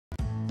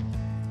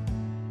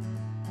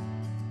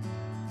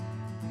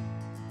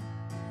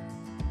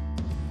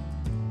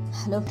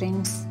Hello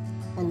friends,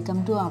 welcome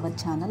to our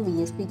channel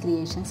VSP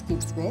creations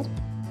kids wear.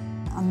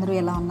 అందరూ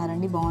ఎలా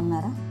ఉన్నారండి?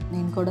 బాగున్నారా?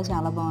 నేను కూడా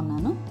చాలా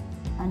బాగున్నాను.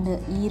 అండ్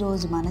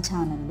ఈరోజు మన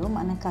ఛానల్లో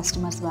మన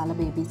కస్టమర్స్ వాళ్ళ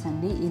బేబీస్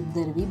అండి,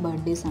 ఇద్దరివి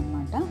బర్త్డేస్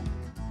అనమాట.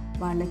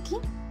 వాళ్ళకి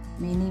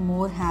many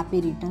more happy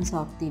returns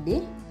of the day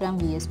from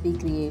VSP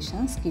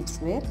creations kids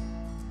wear.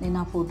 నేను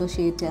ఆ ఫోటో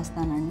షేర్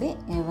చేస్తానండి.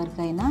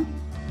 ఎవరికైనా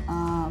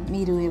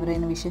మీరు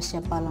ఎవరైనా విషెస్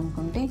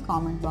చెప్పాలనుకుంటే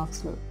కామెంట్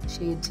బాక్స్లో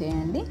షేర్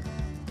చేయండి.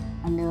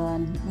 అండ్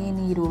నేను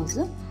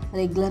ఈరోజు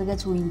రెగ్యులర్గా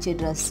చూపించే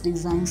డ్రెస్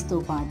డిజైన్స్తో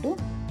పాటు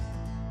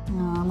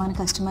మన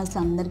కస్టమర్స్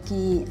అందరికీ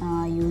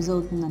యూజ్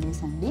అవుతుంది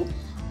అనేసి అండి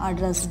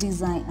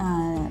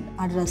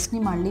ఆ డ్రెస్ని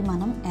మళ్ళీ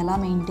మనం ఎలా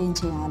మెయింటైన్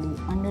చేయాలి.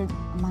 అండ్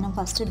మనం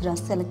ఫస్ట్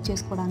డ్రెస్ సెలెక్ట్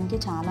చేసుకోవడానికి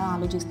చాలా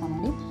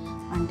ఆలోచిస్తామండి.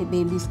 అంటే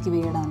బేబీస్కి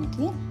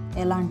వేయడానికి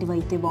ఎలాంటివి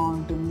అయితే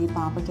బాగుంటుంది,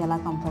 పాపకి ఎలా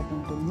కంఫర్ట్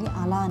ఉంటుంది,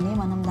 అలానే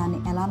మనం దాన్ని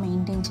ఎలా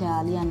మెయింటైన్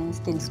చేయాలి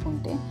అనేసి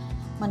తెలుసుకుంటే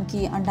మనకి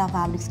అంటే ఆ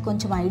ఫ్యాబ్రిక్స్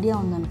కొంచెం ఐడియా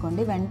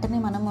ఉందనుకోండి, వెంటనే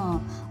మనం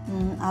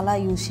అలా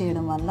యూజ్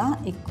చేయడం వల్ల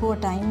ఎక్కువ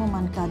టైం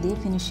మనకి అదే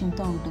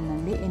ఫినిషింగ్తో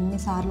ఉంటుందండి.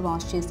 ఎన్నిసార్లు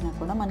వాష్ చేసినా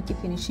కూడా మనకి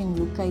ఫినిషింగ్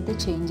లుక్ అయితే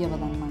చేంజ్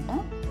అవ్వదన్నమాట.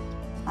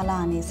 అలా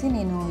అనేసి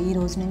నేను ఈ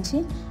రోజు నుంచి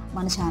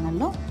మన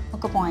ఛానల్లో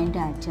ఒక పాయింట్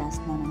యాడ్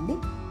చేస్తున్నానండి.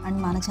 అండ్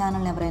మన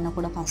ఛానల్ ఎవరైనా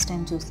కూడా ఫస్ట్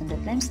టైం చూస్తుంటే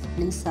ఫ్రెండ్స్,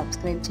 ప్లీజ్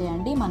సబ్స్క్రైబ్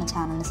చేయండి, మన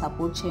ఛానల్ని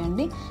సపోర్ట్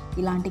చేయండి.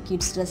 ఇలాంటి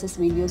కిడ్స్ డ్రెస్సెస్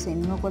వీడియోస్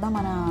ఎన్నో కూడా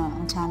మన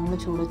ఛానల్లో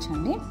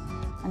చూడొచ్చండి.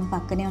 అండ్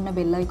పక్కనే ఉన్న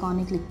బెల్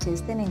ఐకాన్ని క్లిక్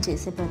చేస్తే నేను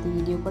చేసే ప్రతి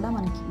వీడియో కూడా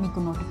మీకు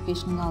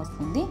నోటిఫికేషన్గా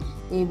వస్తుంది.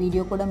 ఏ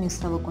వీడియో కూడా మిస్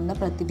అవ్వకుండా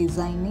ప్రతి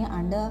డిజైన్ని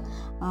అండ్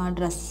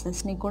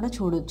డ్రెస్సెస్ని కూడా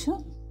చూడొచ్చు.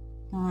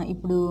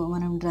 ఇప్పుడు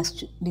మనం డ్రెస్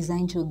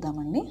డిజైన్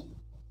చూద్దామండి.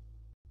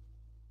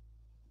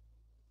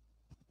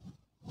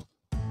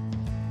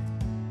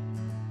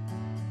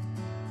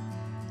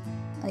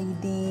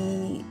 ఇది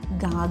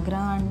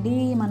గాగ్రా అండి.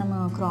 మనము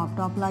క్రాప్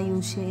టాప్లా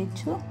యూజ్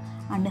చేయొచ్చు.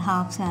 And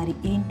half sari.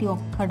 ఏంటి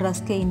ఒక్క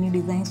డ్రెస్కే ఇన్ని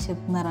డిజైన్స్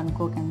చెప్తున్నారు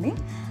అనుకోకండి.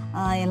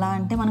 ఎలా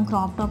అంటే మనం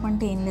క్రాప్ టాప్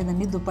అంటే ఏం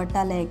లేదండి,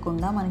 దుపట్టా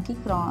లేకుండా మనకి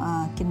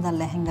కింద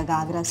లెహెంగా,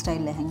 గాగ్రా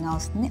స్టైల్ లెహెంగా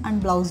వస్తుంది. అండ్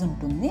బ్లౌజ్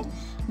ఉంటుంది.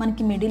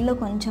 మనకి మిడిల్లో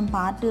కొంచెం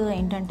పార్ట్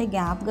ఏంటంటే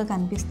గ్యాప్గా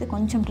కనిపిస్తే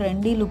కొంచెం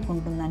ట్రెండీ లుక్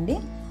ఉంటుందండి.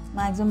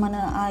 మ్యాక్సిమం మన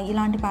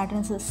ఇలాంటి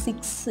ప్యాటర్న్స్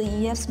 6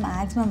 years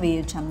మ్యాక్సిమం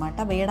వేయొచ్చు అనమాట.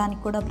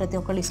 వేయడానికి కూడా ప్రతి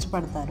ఒక్కళ్ళు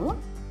ఇష్టపడతారు.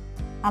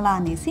 అలా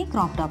అనేసి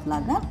క్రాప్ టాప్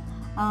లాగా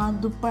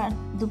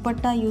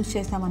దుపట్టా యూజ్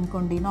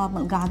చేసామనుకోండి,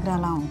 నార్మల్ గాగ్రా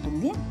అలా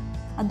ఉంటుంది.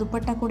 ఆ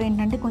దుపట్టా కూడా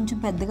ఏంటంటే కొంచెం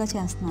పెద్దగా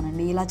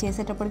చేస్తున్నానండి. ఇలా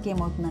చేసేటప్పటికి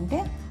ఏమవుతుందంటే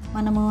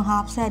మనము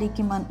హాఫ్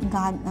శారీకి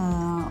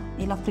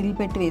ఇలా ఫ్రిల్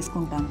పెట్టి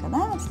వేసుకుంటాం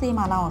కదా, సేమ్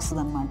అలా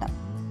వస్తుంది అనమాట.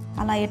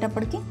 అలా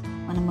అయ్యేటప్పటికి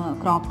మనము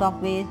క్రాప్ టాప్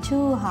వేయచ్చు,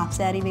 హాఫ్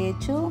శారీ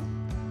వేయచ్చు,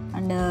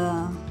 అండ్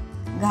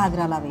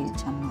గాగ్రా అలా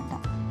వేయచ్చు అనమాట.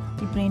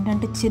 ఇప్పుడు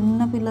ఏంటంటే చిన్న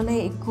పిల్లలే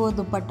ఎక్కువ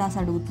దుపట్టాస్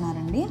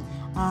అడుగుతున్నారండి.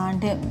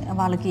 అంటే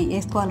వాళ్ళకి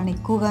వేసుకోవాలని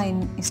ఎక్కువగా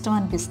ఇష్టం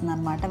అనిపిస్తుంది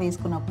అనమాట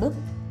వేసుకున్నప్పుడు.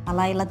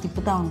 అలా ఇలా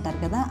తిప్పుతూ ఉంటారు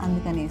కదా,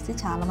 అందుకనేసి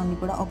చాలామంది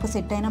కూడా ఒక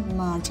సెట్ అయినా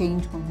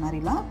చేయించుకుంటున్నారు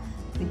ఇలా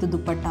విత్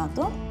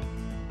దుపట్టాతో.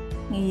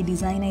 ఈ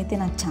డిజైన్ అయితే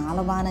నాకు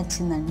చాలా బాగా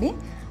నచ్చిందండి.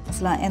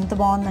 అసలు ఎంత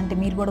బాగుందంటే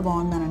మీరు కూడా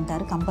బాగుందని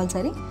అంటారు.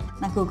 కంపల్సరీ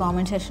నాకు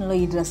కామెంట్ సెక్షన్లో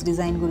ఈ డ్రెస్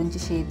డిజైన్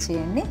గురించి షేర్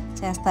చేయండి,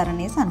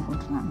 చేస్తారనేసి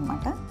అనుకుంటున్నాను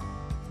అనమాట.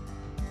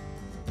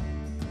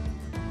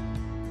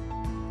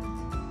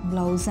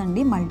 బ్లౌజ్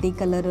అండి మల్టీ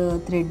కలర్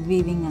థ్రెడ్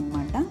వీవింగ్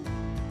అనమాట.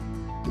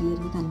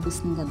 క్లియర్గా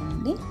కనిపిస్తుంది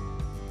కదండి.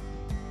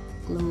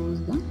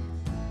 క్లోజ్గా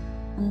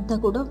అంతా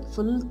కూడా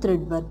ఫుల్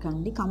థ్రెడ్ వర్క్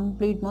అండి.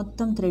 కంప్లీట్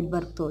మొత్తం థ్రెడ్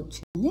వర్క్తో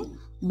వచ్చింది.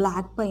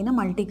 బ్లాక్ పైన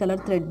మల్టీ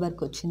కలర్ థ్రెడ్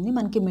వర్క్ వచ్చింది.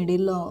 మనకి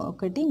మిడిల్లో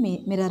ఒకటి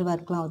మిర్రర్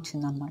వర్క్లా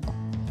వచ్చింది అనమాట.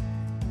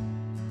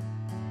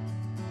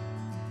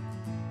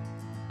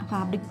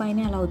 ఫ్యాబ్రిక్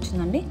పైన అలా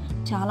వచ్చిందండి.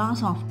 చాలా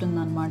సాఫ్ట్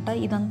ఉందన్నమాట.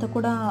 ఇదంతా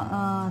కూడా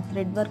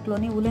థ్రెడ్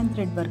వర్క్లోనే ఉలెన్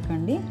థ్రెడ్ వర్క్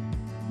అండి.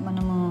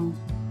 మనము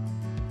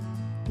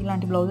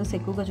ఇలాంటి బ్లౌజెస్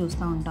ఎక్కువగా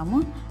చూస్తూ ఉంటాము.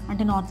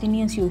 అంటే నార్త్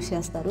ఇండియన్స్ యూజ్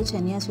చేస్తారు.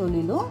 చనియా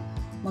చోలీలో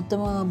మొత్తం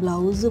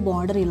బ్లౌజ్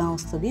బార్డర్ ఇలా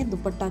వస్తుంది,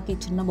 దుపట్టాకి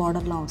చిన్న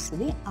బార్డర్లా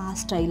వస్తుంది. ఆ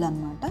స్టైల్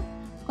అనమాట.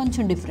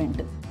 కొంచెం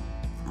డిఫరెంట్,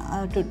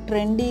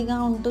 ట్రెండీగా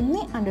ఉంటుంది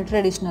అండ్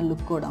ట్రెడిషనల్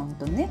లుక్ కూడా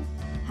ఉంటుంది.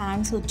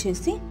 హ్యాండ్స్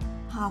వచ్చేసి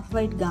హాఫ్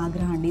వైట్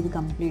గాగ్రా అండి ఇది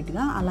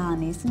కంప్లీట్గా. అలా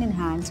అనేసి నేను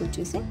హ్యాండ్స్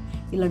వచ్చేసి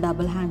ఇలా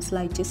డబుల్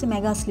హ్యాండ్స్లా ఇచ్చేసి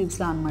మెగా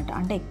స్లీవ్స్లా అనమాట.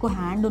 అంటే ఎక్కువ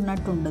హ్యాండ్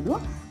ఉన్నట్టు ఉండదు.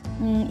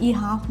 ఈ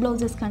హాఫ్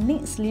బ్లౌజెస్ కండి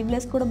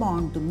స్లీవ్లెస్ కూడా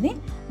బాగుంటుంది.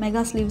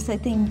 మెగా స్లీవ్స్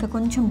అయితే ఇంకా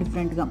కొంచెం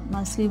డిఫరెంట్గా.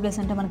 మన స్లీవ్లెస్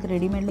అంటే మనకి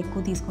రెడీమేడ్లో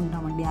ఎక్కువ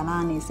తీసుకుంటామండి. అలా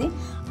అనేసి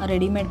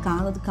రెడీమేడ్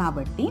కాదు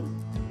కాబట్టి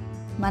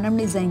మనం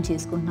డిజైన్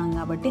చేసుకుంటున్నాం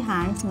కాబట్టి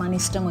హ్యాండ్స్ మన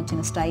ఇష్టం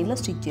వచ్చిన స్టైల్లో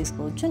స్టిచ్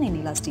చేసుకోవచ్చు. నేను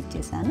ఇలా స్టిచ్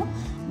చేశాను.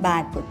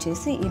 బ్యాక్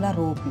వచ్చేసి ఇలా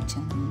రోప్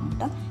ఇచ్చాను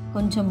అనమాట.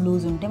 కొంచెం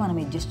లూజ్ ఉంటే మనం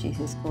అడ్జస్ట్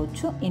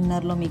చేసేసుకోవచ్చు.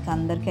 ఇన్నర్లో మీకు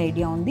అందరికీ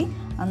ఐడియా ఉంది.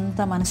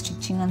 అంతా మన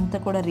స్టిచ్చింగ్ అంతా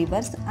కూడా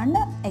రివర్స్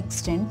అండ్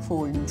ఎక్స్టెండ్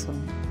ఫోల్డింగ్స్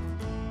ఉంది.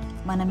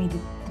 మనం ఇది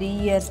 3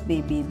 years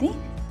బేబీది.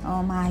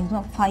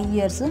 మ్యాక్సిమం 5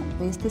 years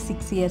వేస్తే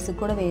 6 years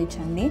కూడా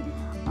వేయచ్చండి.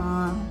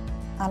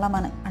 అలా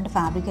అంటే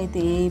ఫ్యాబ్రిక్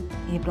అయితే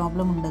ఏ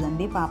ప్రాబ్లం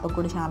ఉండదండి. పాపకు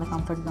కూడా చాలా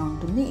కంఫర్ట్గా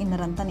ఉంటుంది.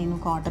 ఇన్నర్ అంతా నేను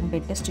కాటన్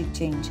పెట్టే స్టిచ్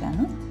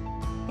చేయించాను.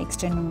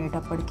 ఎక్స్టెండ్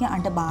ఉండేటప్పటికి.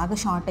 అంటే బాగా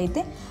షార్ట్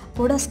అయితే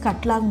కూడా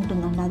స్కర్ట్ లాగా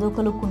ఉంటుందండి,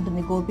 అదొక లుక్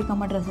ఉంటుంది.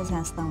 గోపికమ్మ డ్రెస్సెస్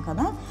వేస్తాం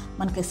కదా,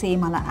 మనకి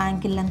సేమ్ అలా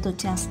యాంకిల్ లెంత్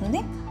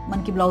వచ్చేస్తుంది.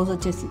 మనకి బ్లౌజ్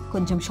వచ్చేసి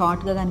కొంచెం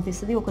షార్ట్గా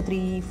కనిపిస్తుంది, ఒక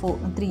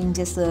 3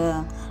 ఇంచెస్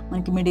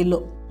మనకి మిడిల్లో,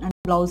 అంటే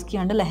బ్లౌజ్కి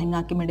అండ్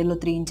లెహెంగాకి మిడిల్లో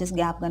 3 ఇంచెస్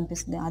గ్యాప్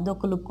కనిపిస్తుంది.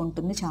 అదొక లుక్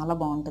ఉంటుంది, చాలా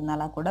బాగుంటుంది.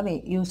 అలా కూడా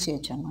యూజ్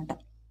చేయొచ్చు అనమాట.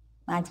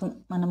 మ్యాక్సిమం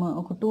మనము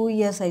ఒక 2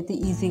 ఇయర్స్ అయితే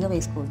ఈజీగా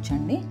వేసుకోవచ్చు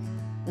అండి.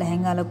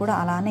 లెహెంగాలో కూడా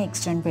అలానే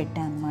ఎక్స్టెండ్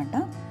పెట్టాను అనమాట.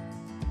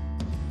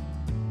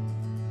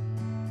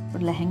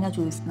 ఇప్పుడు లెహెంగా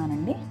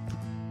చూపిస్తున్నానండి.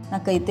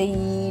 నాకైతే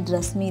ఈ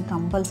డ్రెస్ మీరు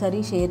కంపల్సరీ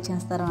షేర్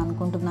చేస్తారని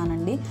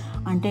అనుకుంటున్నానండి.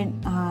 అంటే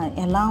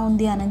ఎలా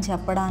ఉంది అని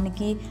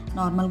చెప్పడానికి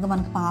నార్మల్గా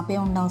మనకి పాపే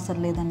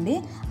ఉండవసరం లేదండి,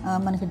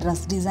 మనకి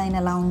డ్రెస్ డిజైన్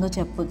ఎలా ఉందో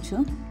చెప్పొచ్చు.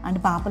 అంటే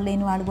పాపలు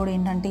లేని వాళ్ళు కూడా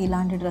ఏంటంటే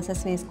ఇలాంటి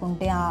డ్రెస్సెస్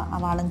వేసుకుంటే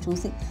వాళ్ళని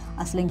చూసి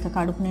అసలు ఇంకా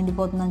కడుపు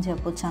నిండిపోతుందని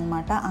చెప్పొచ్చు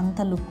అనమాట.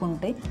 అంత లుక్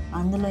ఉంటాయి.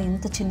 అందులో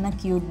ఎంత చిన్న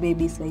క్యూట్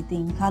బేబీస్ అయితే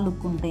ఇంకా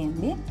లుక్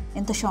ఉంటాయండి.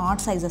 ఎంత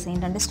షార్ట్ సైజెస్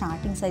ఏంటంటే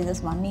స్టార్టింగ్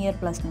సైజెస్ 1 ఇయర్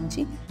ప్లస్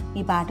నుంచి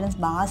ఈ ప్యాటర్న్స్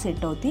బాగా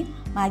సెట్ అవుతాయి.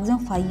 మ్యాక్సిమం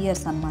 5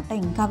 ఇయర్స్ అనమాట.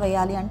 ఇంకా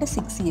వేయాలి అంటే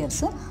 6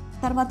 ఇయర్స్.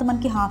 తర్వాత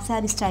మనకి హాఫ్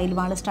శారీ స్టైల్,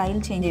 వాళ్ళ స్టైల్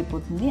చేంజ్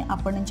అయిపోతుంది.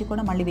 అప్పటి నుంచి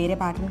కూడా మళ్ళీ వేరే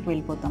ప్యాటర్న్కి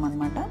వెళ్ళిపోతాం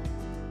అనమాట.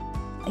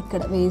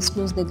 ఇక్కడ వేస్ట్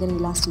లూజ్ దగ్గర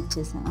ఇలా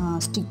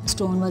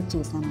స్టోన్ వర్క్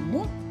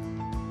చేశానండి.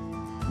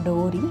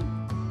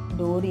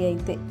 డోరీ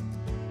అయితే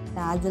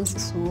టాజల్స్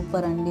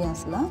సూపర్ అండి.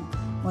 అసలు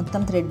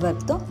మొత్తం థ్రెడ్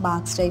వర్క్తో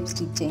బాక్స్ టైప్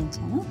స్టిచ్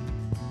చేయించాను.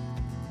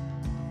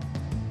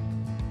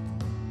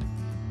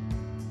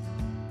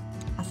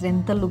 అసలు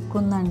ఎంత లుక్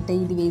ఉందంటే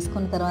ఇది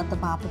వేసుకున్న తర్వాత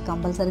పాపకి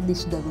కంపల్సరీ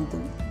దిష్టి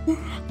తగులుతుంది.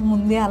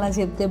 ముందే అలా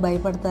చెప్తే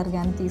భయపడతారు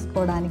కానీ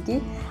తీసుకోవడానికి.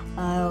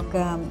 ఒక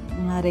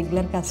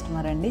రెగ్యులర్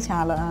కస్టమర్ అండి,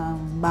 చాలా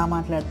బాగా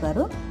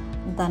మాట్లాడతారు.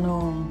 తను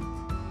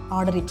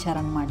ఆర్డర్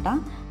ఇచ్చారనమాట,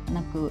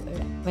 నాకు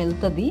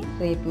వెళ్తుంది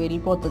రేపు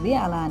వెళ్ళిపోతుంది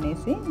అలా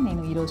అనేసి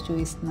నేను ఈరోజు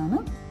చూపిస్తున్నాను.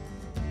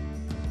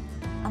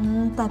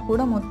 అంతా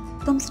కూడా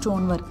మొత్తం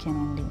స్టోన్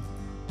వర్కేనండి.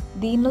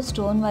 దీనిలో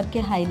స్టోన్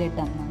వర్కే హైలైట్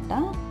అనమాట.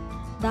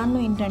 దానిలో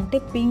ఏంటంటే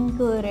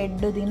పింక్,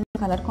 రెడ్, దీనిలో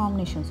కలర్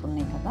కాంబినేషన్స్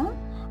ఉన్నాయి కదా,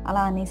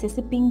 అలా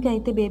అనేసి పింక్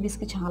అయితే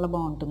బేబీస్కి చాలా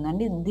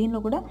బాగుంటుందండి. దీనిలో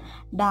కూడా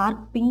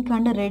dark pink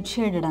and red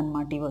shaded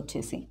అనమాట. ఇవి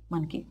వచ్చేసి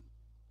మనకి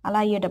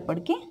అలా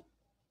అయ్యేటప్పటికి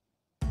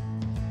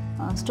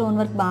స్టోన్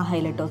వర్క్ బాగా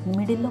హైలైట్ అవుతుంది.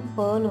 మిడిల్లో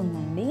పర్ల్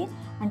ఉందండి,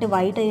 అంటే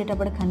వైట్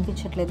అయ్యేటప్పటికి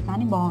కనిపించట్లేదు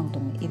కానీ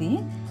బాగుంటుంది ఇది.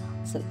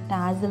 అసలు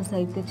టాజిల్స్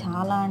అయితే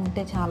చాలా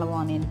అంటే చాలా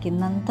బాగున్నాయి.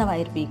 కిందంతా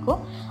వైర్ పీకో,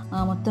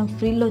 మొత్తం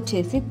ఫ్రిల్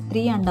వచ్చేసి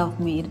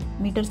 3.5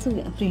 మీటర్స్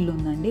ఫ్రిల్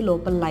ఉందండి.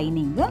 లోపల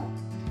లైనింగ్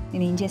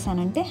నేను ఏం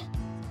చేశానంటే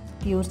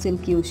ప్యూర్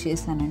సిల్క్ యూజ్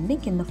చేశానండి.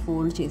 కింద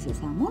ఫోల్డ్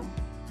చేసేసాము.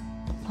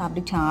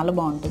 ఫ్యాబ్రిక్ చాలా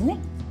బాగుంటుంది.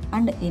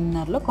 అండ్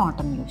ఇన్నర్లో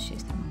కాటన్ యూజ్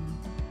చేస్తాను.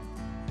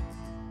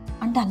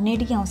 అంటే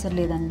అన్నిటికీ అవసరం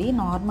లేదండి.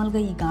 నార్మల్గా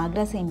ఈ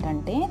గాగ్రాస్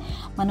ఏంటంటే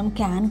మనం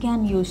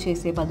క్యాన్ యూజ్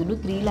చేసే బదులు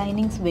 3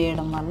 లైనింగ్స్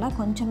వేయడం వల్ల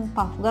కొంచెం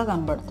పఫ్గా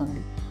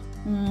కనబడుతుంది.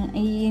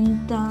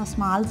 ఇంత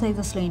స్మాల్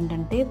సైజెస్లో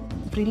ఏంటంటే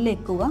ఫ్రిల్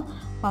ఎక్కువ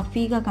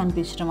పఫీగా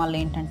కనిపించడం వల్ల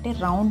ఏంటంటే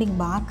రౌండింగ్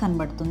బాగా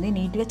కనబడుతుంది,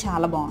 నీట్గా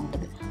చాలా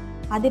బాగుంటుంది.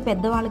 అదే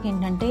పెద్దవాళ్ళకి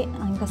ఏంటంటే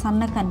ఇంకా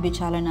సన్నగా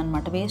కనిపించాలని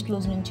అనమాట. వేస్ట్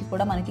లూజ్ నుంచి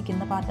కూడా మనకి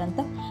కింద పార్ట్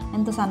అంతా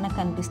ఎంత సన్నగా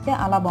కనిపిస్తే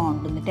అలా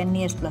బాగుంటుంది. 10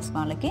 ఇయర్స్ ప్లస్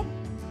వాళ్ళకి.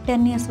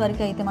 10 ఇయర్స్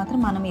వరకు అయితే మాత్రం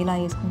మనం ఇలా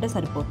వేసుకుంటే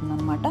సరిపోతుంది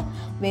అనమాట.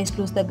 వేస్ట్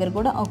లూజ్ దగ్గర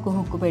కూడా ఒక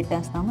హుక్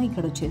పెట్టేస్తాము.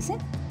 ఇక్కడ వచ్చేసి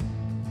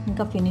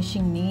ఇంకా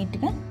ఫినిషింగ్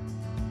నీట్గా,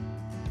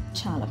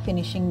 చాలా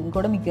ఫినిషింగ్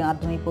కూడా మీకు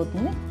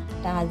అర్థమైపోతుంది.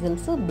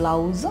 టాజిల్స్,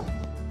 బ్లౌజ్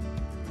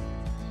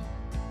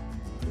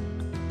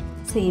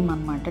సేమ్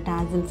అనమాట.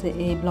 టాజిల్స్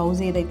బ్లౌజ్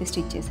ఏదైతే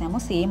స్టిచ్ చేసామో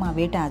సేమ్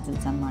అవే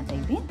టాజిల్స్ అనమాట.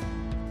 ఇవి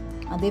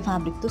అదే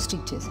ఫ్యాబ్రిక్తో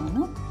స్టిచ్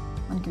చేశాను.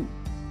 మనకి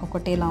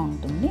ఒకటేలా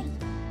ఉంటుంది.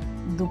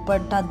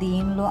 దుపట్టా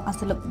దీనిలో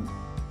అసలు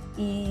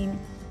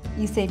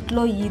ఈ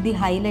సెట్లో ఇది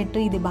హైలైట్,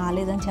 ఇది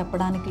బాగాలేదని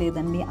చెప్పడానికి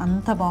లేదండి,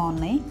 అంత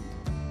బాగున్నాయి.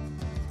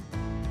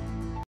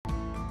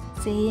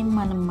 సేమ్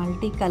మనం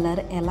మల్టీ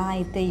కలర్ ఎలా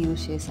అయితే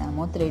యూజ్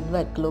చేసామో థ్రెడ్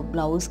వర్క్లో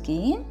బ్లౌజ్కి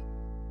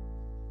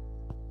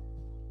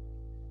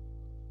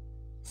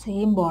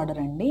సేమ్ బార్డర్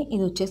అండి.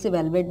 ఇది వచ్చేసి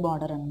వెల్వెట్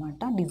బార్డర్ అనమాట,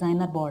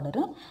 డిజైనర్ బార్డర్,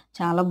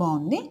 చాలా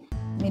బాగుంది.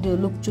 మీరు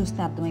లుక్ చూస్తే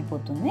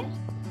అర్థమైపోతుంది.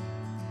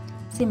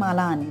 సేమ్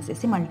అలా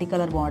అనేసి మల్టీ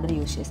కలర్ బార్డర్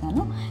యూజ్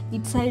చేశాను.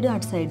 ఇటు సైడ్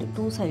అటు సైడ్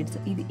 2 సైడ్స్.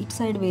 ఇది ఇటు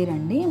సైడ్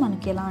వేరండి.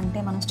 మనకి ఎలా అంటే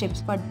మనం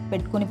స్టెప్స్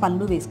పెట్టుకొని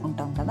పళ్ళు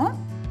వేసుకుంటాం కదా,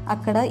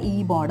 అక్కడ ఈ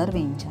బార్డర్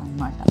వేయించాను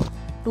అనమాట.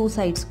 2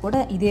 సైడ్స్ కూడా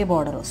ఇదే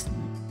బార్డర్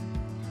వస్తుంది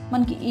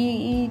మనకి.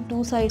 ఈ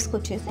 2 సైడ్స్కి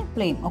వచ్చేసి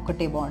ప్లెయిన్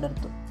ఒకటే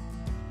బార్డర్తో.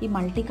 ఈ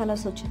మల్టీ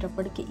కలర్స్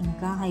వచ్చేటప్పటికి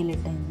ఇంకా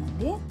హైలైట్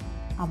అయిందండి.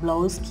 ఆ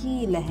బ్లౌజ్కి,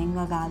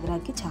 లెహెంగా,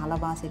 గాగ్రాకి చాలా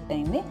బాగా సెట్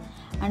అయింది.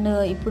 అండ్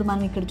ఇప్పుడు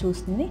మనం ఇక్కడ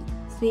చూస్తుంది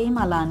సేమ్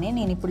అలానే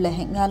నేను ఇప్పుడు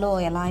లెహెంగాలో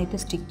ఎలా అయితే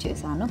స్టిక్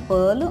చేశానో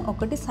పర్ల్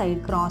ఒకటి సైడ్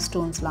క్రాస్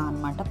స్టోన్స్లా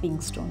అనమాట,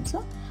 పింక్ స్టోన్స్.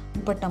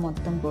 దుపట్టా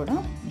మొత్తం కూడా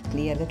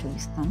క్లియర్గా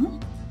చూపిస్తాను.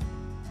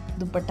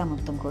 దుపట్టా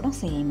మొత్తం కూడా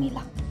సేమ్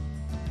ఇలా.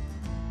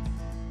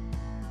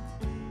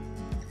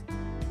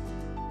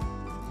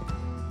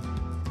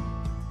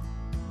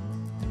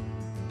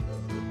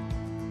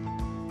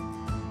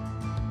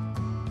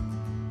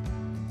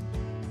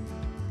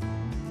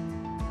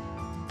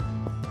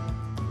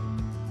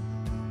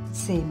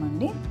 సేమ్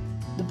అండి.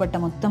 దుపట్టా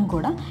మొత్తం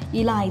కూడా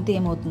ఇలా అయితే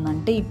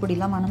ఏమవుతుందంటే ఇప్పుడు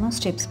ఇలా మనము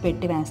స్టెప్స్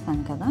పెట్టి వేస్తాం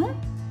కదా,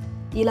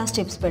 ఇలా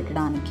స్టెప్స్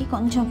పెట్టడానికి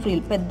కొంచెం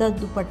ఫ్రిల్ పెద్ద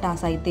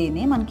దుపట్టాస్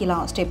అయితేనే మనకి ఇలా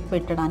స్టెప్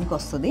పెట్టడానికి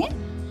వస్తుంది.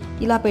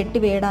 ఇలా పెట్టి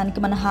వేయడానికి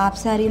మన హాఫ్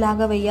శారీ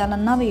లాగా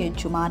వేయాలన్నా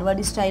వేయచ్చు,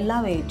 మార్వాడి స్టైల్లా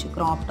వేయచ్చు,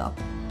 క్రాప్ టాప్.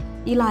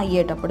 ఇలా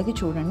అయ్యేటప్పటికి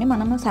చూడండి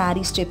మనము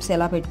శారీ స్టెప్స్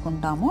ఎలా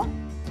పెట్టుకుంటామో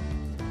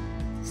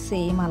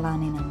సేమ్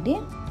అలానేనండి.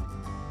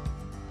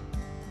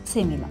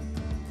 సేమ్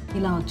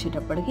ఇలా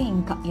వచ్చేటప్పటికి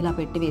ఇంకా ఇలా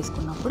పెట్టి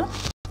వేసుకున్నప్పుడు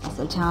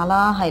అసలు చాలా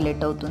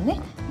హైలైట్ అవుతుంది.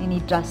 నేను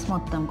ఈ డ్రెస్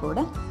మొత్తం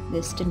కూడా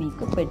జస్ట్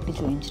మీకు పెట్టి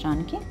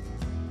చూపించడానికి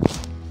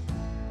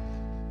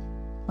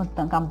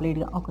మొత్తం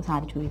కంప్లీట్గా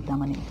ఒకసారి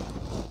చూపిద్దామని.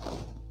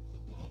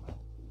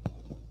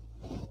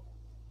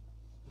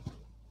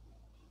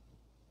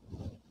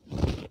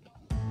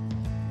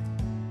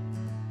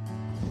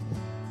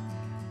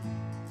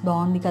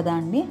 బాగుంది కదా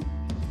అండి,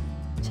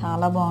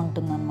 చాలా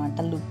బాగుంటుంది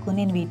అనమాట లుక్.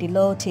 నేను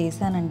వీటిలో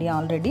చేశానండి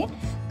ఆల్రెడీ,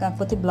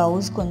 కాకపోతే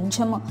బ్లౌజ్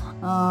కొంచెం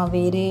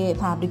వేరే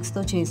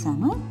ఫ్యాబ్రిక్స్తో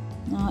చేశాను.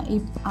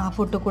 ఆ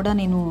ఫోటో కూడా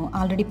నేను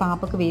ఆల్రెడీ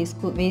పాపకు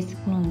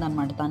వేసుకుని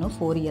ఉందన్నమాట, తను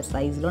 4 years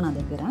సైజులో నా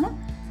దగ్గర.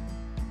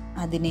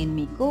 అది నేను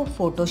మీకు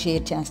ఫోటో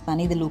షేర్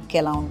చేస్తాను, ఇది లుక్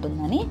ఎలా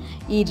ఉంటుందని.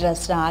 ఈ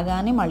డ్రెస్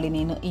రాగానే మళ్ళీ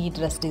నేను ఈ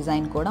డ్రెస్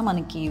డిజైన్ కూడా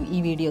మనకి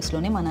ఈ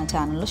వీడియోస్లోనే మన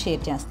ఛానల్లో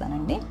షేర్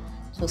చేస్తానండి.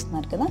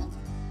 చూస్తున్నారు కదా,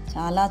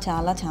 చాలా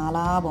చాలా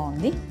చాలా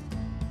బాగుంది.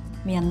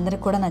 మీ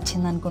అందరికి కూడా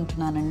నచ్చింది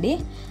అనుకుంటున్నానండి.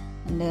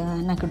 అండ్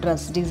నాకు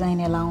డ్రెస్ డిజైన్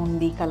ఎలా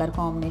ఉంది, కలర్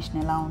కాంబినేషన్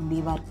ఎలా ఉంది,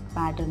 వర్క్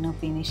ప్యాటర్న్,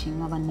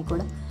 ఫినిషింగ్ అవన్నీ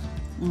కూడా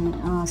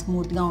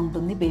స్మూత్గా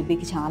ఉంటుంది.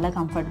 బేబీకి చాలా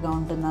కంఫర్ట్గా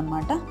ఉంటుంది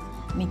అనమాట.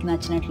 మీకు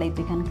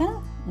నచ్చినట్లయితే కనుక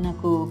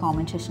నాకు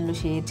కామెంట్ సెక్షన్లో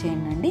షేర్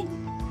చేయండి.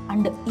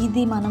 అండ్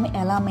ఇది మనం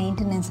ఎలా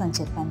మెయింటెనెన్స్ అని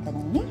చెప్పాను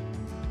కదండి,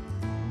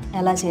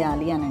 ఎలా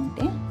చేయాలి అని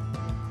అంటే,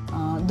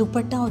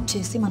 దుపట్టా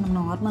వచ్చేసి మనం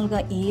నార్మల్గా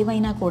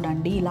ఏవైనా కూడా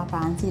అండి ఇలా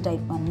ఫ్యాన్సీ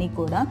టైప్ అన్నీ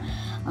కూడా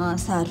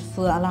సర్ఫ్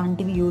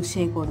అలాంటివి యూజ్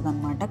చేయకూడదు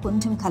అనమాట.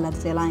 కొంచెం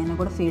కలర్స్ ఎలా అయినా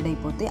కూడా ఫేడ్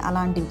అయిపోతాయి.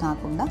 అలాంటివి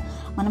కాకుండా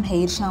మనం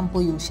హెయిర్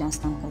షాంపూ యూజ్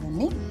చేస్తాం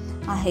కదండి,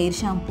 ఆ హెయిర్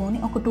షాంపూని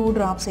ఒక 2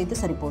 drops అయితే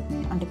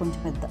సరిపోతుంది. అంటే కొంచెం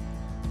పెద్ద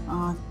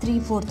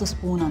 3/4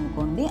 స్పూన్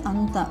అనుకోండి,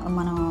 అంత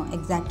మనం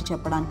ఎగ్జాక్ట్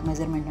చెప్పడానికి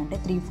మెజర్మెంట్ అంటే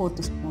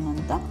 3/4 స్పూన్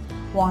అంతా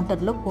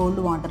వాటర్లో,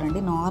 కోల్డ్ వాటర్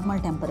అండి,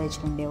 నార్మల్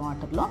టెంపరేచర్ ఉండే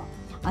వాటర్లో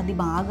అది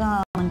బాగా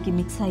మనకి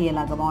మిక్స్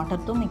అయ్యేలాగా,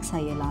 వాటర్తో మిక్స్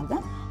అయ్యేలాగా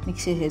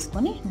మిక్స్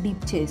చేసేసుకొని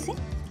డిప్ చేసి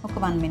ఒక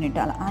 1 minute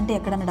అలా, అంటే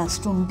ఎక్కడైనా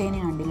డస్ట్ ఉంటేనే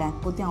అండి,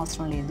 లేకపోతే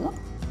అవసరం లేదు.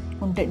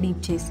 ఉంటే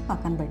డిప్ చేసి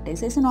పక్కన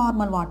పెట్టేసేసి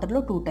నార్మల్ వాటర్లో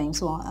 2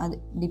 times అది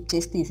డిప్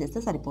చేసి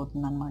తీసేస్తే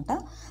సరిపోతుంది అనమాట.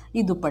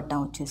 ఈ దుపట్టా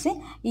వచ్చేసి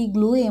ఈ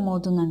గ్లూ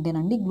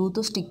ఏమవుతుందంటేనండి,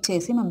 గ్లూతో స్టిక్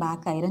చేసి మేము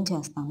బ్యాక్ ఐరన్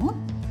చేస్తాము.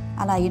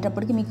 అలా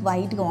అయ్యేటప్పటికి మీకు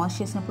వైట్గా వాష్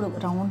చేసినప్పుడు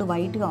రౌండ్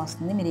వైట్గా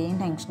వస్తుంది. మీరు ఏం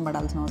టెన్షన్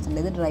పడాల్సిన అవసరం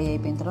లేదు, డ్రై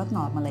అయిపోయిన తర్వాత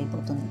నార్మల్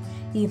అయిపోతుంది.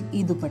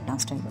 ఈ దుపట్టా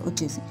స్టైల్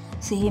వచ్చేసి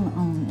సేమ్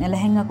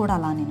లెహెంగా కూడా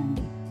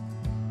అలానేనండి.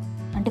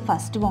 అంటే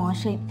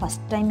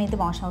ఫస్ట్ టైం అయితే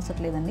వాష్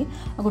అవసరం లేదండి,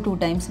 ఒక 2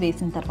 times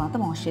వేసిన తర్వాత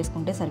వాష్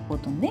చేసుకుంటే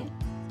సరిపోతుంది.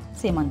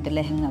 సేమ్ అంతే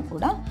లెహెంగా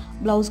కూడా.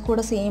 బ్లౌజ్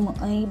కూడా సేమ్.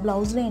 ఈ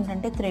బ్లౌజ్లో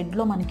ఏంటంటే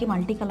థ్రెడ్లో మనకి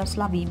మల్టీ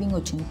కలర్స్లా వీవింగ్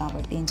వచ్చింది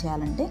కాబట్టి ఏం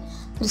చేయాలంటే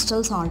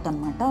క్రిస్టల్ సాల్ట్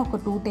అనమాట, ఒక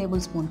 2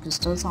 tablespoon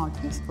క్రిస్టల్ సాల్ట్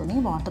తీసుకొని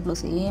వాటర్లో,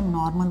 సేమ్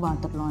నార్మల్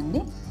వాటర్లో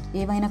అండి,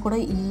 ఏవైనా కూడా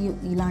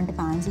ఇలాంటి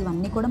ఫ్యాన్సీ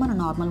ఇవన్నీ కూడా మనం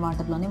నార్మల్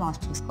వాటర్లోనే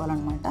వాష్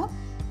చేసుకోవాలన్నమాట.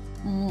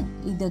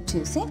 ఇది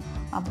వచ్చేసి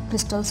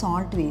క్రిస్టల్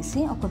సాల్ట్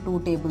వేసి ఒక 2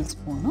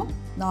 tablespoon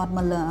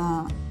నార్మల్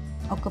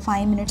ఒక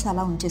 5 minutes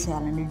అలా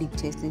ఉంచేసేయాలండి, డిప్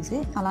చేసేసి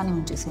అలానే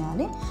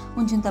ఉంచేసేయాలి.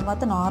 ఉంచిన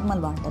తర్వాత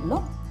నార్మల్ వాటర్లో,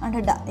 అంటే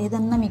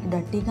ఏదన్నా మీకు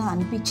డర్టీగా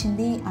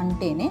అనిపించింది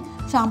అంటేనే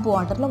షాంపూ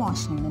వాటర్లో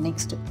వాష్ చేయండి.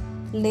 నెక్స్ట్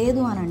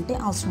లేదు అని అంటే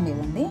అవసరం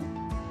లేదండి,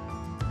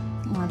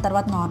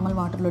 తర్వాత నార్మల్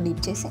వాటర్లో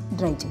డిప్ చేసి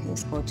డ్రై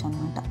చేసేసుకోవచ్చు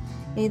అనమాట.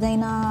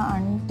 ఏదైనా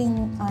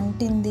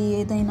అంటింది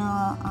ఏదైనా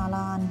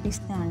అలా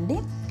అనిపిస్తే అండి,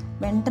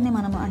 వెంటనే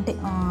మనం అంటే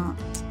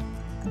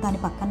దాన్ని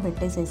పక్కన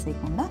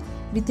పెట్టేసేసేయకుండా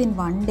వితిన్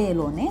 1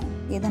 dayలోనే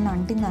ఏదైనా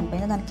అంటిన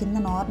దానిపైన, దాని కింద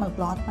నార్మల్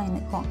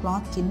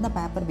క్లాత్ కింద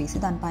పేపర్ వేసి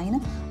దానిపైన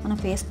మన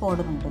ఫేస్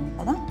పౌడర్ ఉంటుంది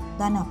కదా,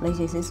 దాన్ని అప్లై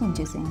చేసేసి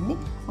ఉంచేసేయండి.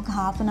 ఒక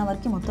 1/2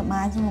 hourకి మొత్తం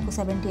మ్యాక్సిమం ఒక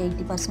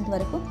 70-80%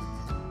 వరకు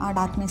ఆ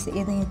డార్క్నెస్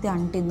ఏదైతే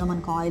అంటిందో,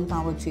 మనకు ఆయిల్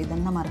కావచ్చు,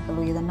 ఏదన్నా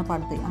మరకలు ఏదన్నా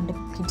పడతాయి. అంటే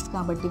కిడ్స్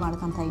కాబట్టి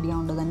వాళ్ళకి అంత ఐడియా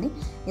ఉండదండి,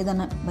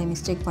 ఏదన్నా బై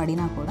మిస్టేక్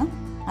పడినా కూడా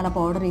అలా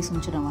పౌడర్ వేసి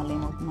ఉంచడం వల్ల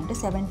ఏమవుతుందంటే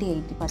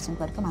 70-80%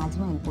 వరకు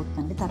మ్యాక్సిమం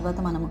వెళ్ళిపోతుందండి. తర్వాత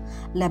మనము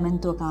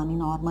లెమన్తో కానీ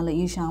నార్మల్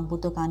ఈ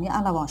షాంపూతో కానీ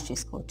అలా వాష్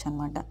చేసుకోవచ్చు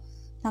అనమాట.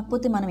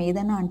 కాకపోతే మనం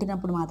ఏదైనా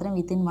అంటినప్పుడు మాత్రం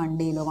వితిన్ 1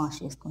 dayలో వాష్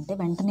చేసుకుంటే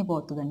వెంటనే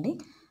పోతుందండి.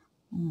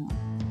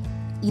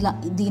 ఇలా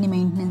దీని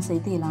మెయింటెనెన్స్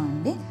అయితే ఇలా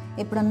అండి.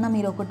 ఎప్పుడన్నా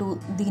మీరు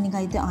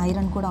దీనికైతే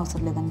ఐరన్ కూడా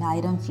అవసరం లేదండి,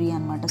 ఐరన్ ఫ్రీ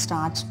అనమాట,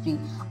 స్టార్చ్ ఫ్రీ,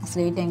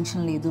 అసలు ఏ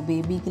టెన్షన్ లేదు.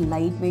 బేబీకి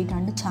లైట్ వెయిట్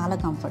అండ్ చాలా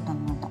కంఫర్ట్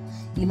అనమాట.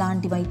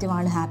 ఇలాంటివి అయితే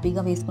వాళ్ళు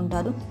హ్యాపీగా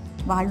వేసుకుంటారు.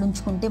 వాళ్ళు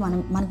ఉంచుకుంటే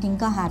మనకి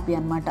ఇంకా హ్యాపీ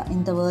అనమాట.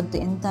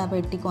 ఎంత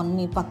పెట్టి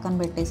కొన్ని పక్కన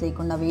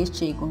పెట్టేసేయకుండా, వేస్ట్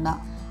చేయకుండా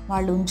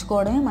వాళ్ళు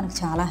ఉంచుకోవడమే మనకు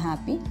చాలా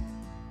happy.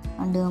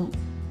 And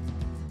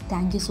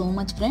thank you so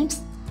much friends.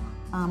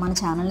 మన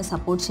ఛానల్ని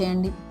సపోర్ట్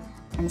చేయండి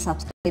అండ్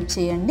సబ్స్క్రైబ్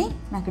చేయండి.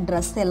 నాకు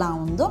డ్రెస్ ఎలా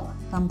ఉందో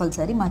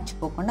కంపల్సరీ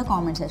మర్చిపోకుండా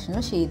కామెంట్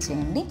సెక్షన్లో షేర్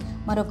చేయండి.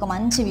 మరొక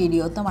మంచి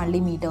వీడియోతో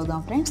మళ్ళీ మీట్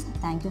అవుదాం friends.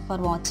 Thank you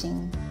for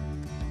watching.